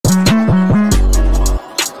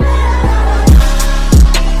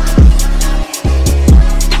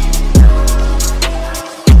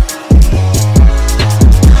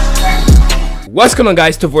What's going on,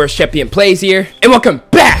 guys? Follow ChampionPlayz here, and welcome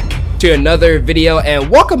back to another video, and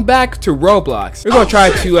welcome back to Roblox. We're gonna try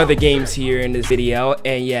 2 other games here in this video,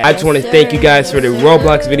 and yeah, I just want to thank you guys for the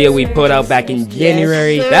Roblox video we put out back in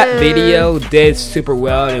January. That video did super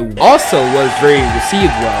well, and it also was very received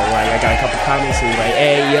well. Like, I got a couple comments and like,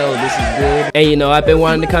 hey, yo, this is good. And you know, I've been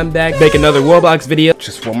wanting to come back, make another Roblox video.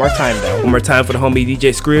 Just one more time though. One more time for the homie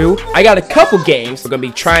DJ Screw. I got a couple games we're gonna be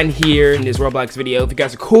trying here in this Roblox video. If you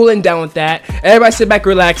guys are cool and down with that, everybody sit back,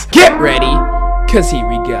 relax, get ready. Cause here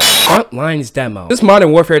we go. Frontlines demo. This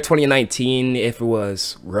Modern Warfare 2019, if it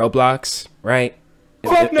was Roblox, right?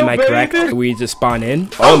 Am I correct? We just spawn in?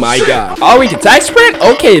 Oh my god. Oh, we can tag sprint?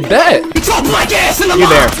 Okay, bet. You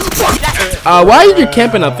there. Why are you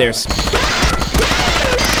camping up there?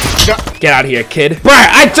 Get out of here, kid. Bruh,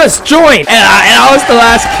 I just joined! And I was the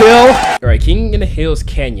last kill. Alright, King in the Hills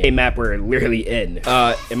Canyon. A map we're literally in.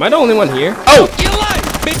 Am I the only one here? Oh!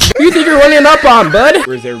 Who you think you're running up on, bud?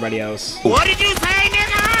 Where's everybody else? What did you say,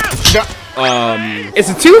 nigga? It's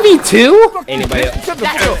a 2v2? Anybody else?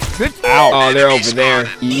 Ow. Oh, they're over there.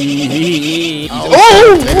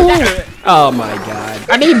 Oh! Oh my god.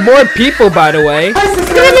 I need more people, by the way.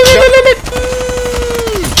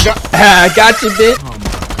 I got you, bitch.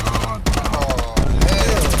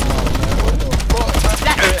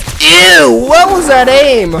 Ew, what was that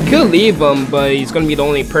aim? I could leave him, but he's gonna be the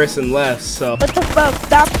only person left, so. What the fuck?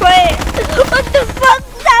 Stop playing! What the fuck?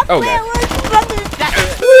 Stop playing!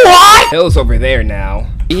 What? Hill's over there now.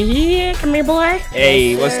 Yeah, come here, boy.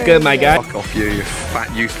 Hey, what's good, my guy? Fuck off, you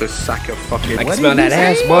fat, useless sack of fucking. I can smell that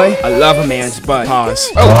ass, boy. I love a man's butt.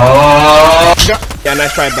 Pause. Oh. Yeah,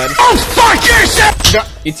 nice try, bud. Oh, fuck your shit!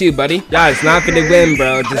 You too, buddy. Yeah, it's not for the win,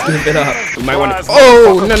 bro. Just give it up. You might want to.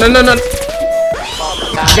 Oh, no.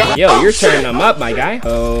 Yo, you're turning them up, my guy.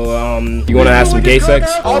 Oh, you want to have some gay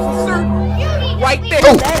sex? Officer, right there.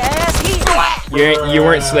 Oh. You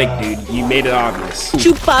weren't slick, dude. You made it obvious.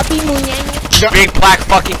 Big black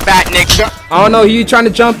fucking fat nigga. I don't know who you trying to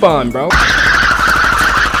jump on, bro.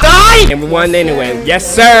 Die! And we won anyway. Yes,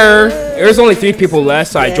 sir. There's only 3 people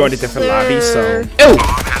left, so I joined a different lobby, so. Ew!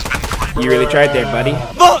 You really tried there, buddy.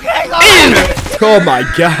 Oh my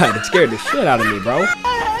god. It scared the shit out of me, bro. Where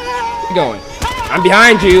you going? I'm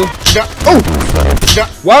behind you. Oh!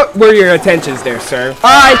 What were your intentions there, sir?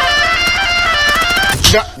 Hi!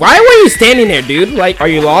 Why were you standing there, dude? Like, are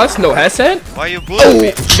you lost? No headset? Why you bullying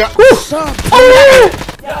me?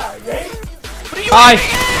 Hi!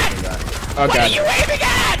 Oh god.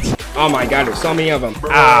 Oh my god, there's so many of them.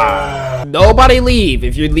 Ah. Nobody leave.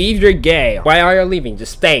 If you leave, you're gay. Why are you leaving?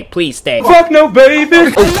 Just stay. Please stay. Fuck no,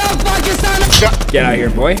 baby! Get out of here,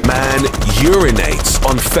 boy. Man urinates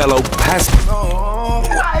on fellow passengers.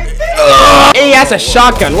 Hey, he has a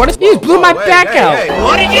shotgun. What is he? Just blew my back out.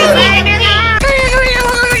 What did you say, nigga?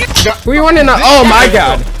 Who you running on? Oh my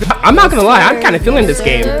god. I'm not gonna lie, I'm kind of feeling this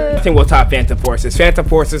game. I think we'll top Phantom Forces. Phantom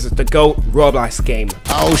Forces is the GOAT Roblox game.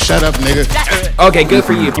 Oh, shut up, nigga. Okay, good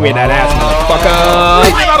for you. You made that ass,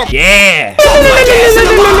 motherfucker. Yeah.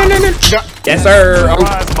 Yes, sir.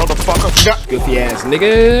 Motherfucker. Goofy ass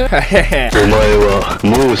nigga. Oh,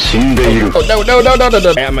 no.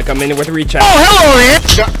 I'm gonna come in with a reach out. Oh, hello, man.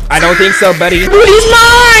 I don't think so, buddy. He's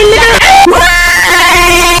mine, nigga.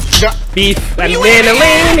 Beef.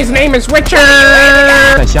 His name is Richard.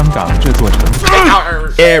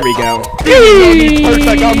 There we go.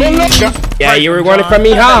 Yeah, you were wanting from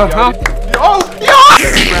me, huh? Oh,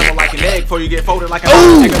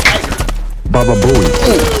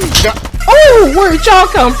 where'd y'all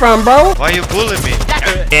come from, bro? Why you bullying me?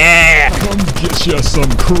 Yeah. Come get you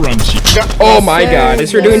some crunchy. Oh my god,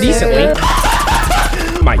 this you're doing decently.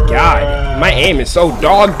 Oh my god, my aim is so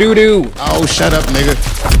dog doo-doo. Oh, shut up, nigga.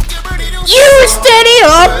 You steady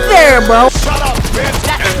up there, bro.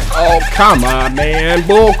 Oh, come on, man.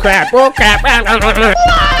 Bull crap. Alright,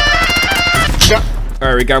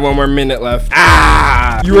 we got 1 more minute left.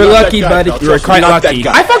 Ah! You were lucky, buddy. You were quite lucky.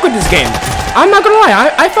 I fuck with this game. I'm not gonna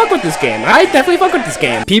lie, I fuck with this game. I definitely fuck with this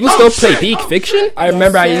game. People still play Peak Fiction? I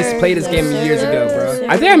remember I used to play this game years ago, bro.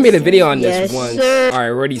 I think I made a video on this once. Alright,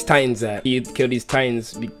 where are these titans at? You kill these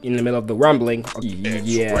titans in the middle of the rumbling.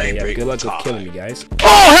 Yeah, good luck with killing me, guys.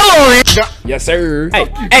 Oh, hello, man. Yes, sir. Hey,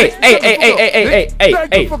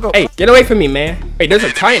 get away from me, man. Hey, there's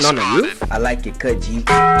a titan on the roof? I like it, cut G.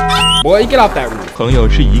 Boy, get off that roof. Oh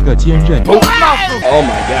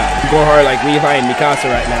my god. You go hard like Levi and Mikasa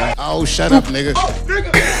right now. Oh, shut up, nigga.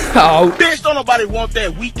 Oh. Bitch, don't nobody want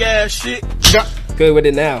that weak ass shit. Good with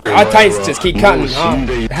it now. Our tights just keep cutting, huh?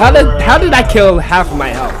 How did I kill half of my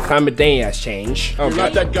health? Time of day has changed.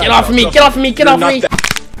 Okay. Get off of me, get off of me, get off of me.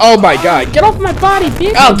 Oh my god, get off my body,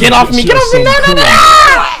 bitch. Oh, get off me, get off me. No.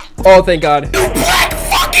 Oh, thank God. Black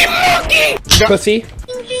fucking monkey! Pussy.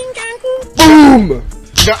 Boom!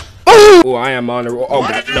 Oh, I am on the roll. Oh,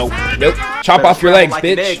 God. Nope. Nope. Chop off your legs,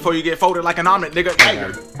 bitch. Before you get folded like an omelet, nigga.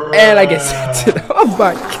 And I get sent to oh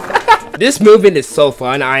my God. This movement is so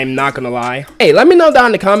fun, I'm not gonna lie. Hey, let me know down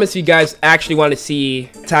in the comments if you guys actually want to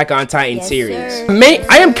see Attack on Titan series.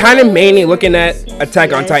 I am kind of mainly looking at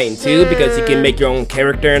Attack on Titan 2 because you can make your own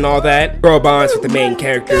character and all that. Grow bonds with the main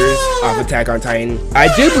characters of Attack on Titan.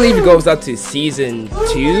 I do believe it goes up to season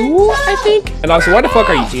 2, I think. And also, why the fuck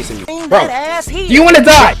are you chasing me? Bro, do you want to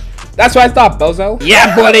die? That's what I thought, bozo.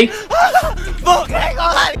 Yeah, buddy. Oh,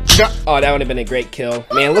 that would have been a great kill.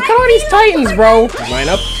 Man, look at all these Titans, bro. Line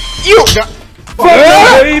up. You.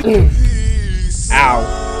 Ow.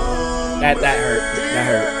 That hurt. That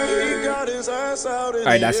hurt.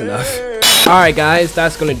 Alright, that's enough. Alright guys,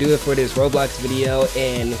 that's gonna do it for this Roblox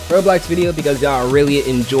video because y'all really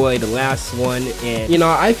enjoyed the last one, and you know,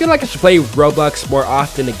 I feel like I should play Roblox more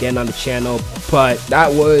often again on the channel, but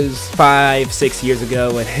that was 5-6 years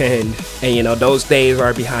ago, and you know, those days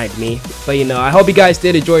are behind me. But you know, I hope you guys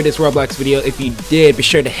did enjoy this Roblox video. If you did, be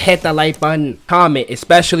sure to hit that like button, comment,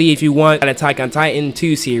 especially if you want an Attack on Titan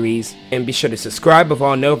 2 series, and be sure to subscribe with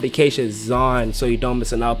all notifications on so you don't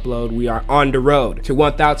miss an upload. We are on the road to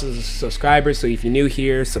 1,000 subscribers, so if you're new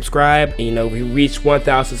here, subscribe. And you know, we reach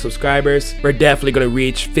 1,000 subscribers, we're definitely gonna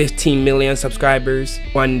reach 15 million subscribers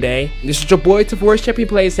one day. This is your boy Follow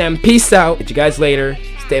ChampionPlayz, and peace out. Catch you guys later.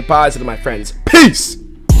 Stay positive, my friends. Peace.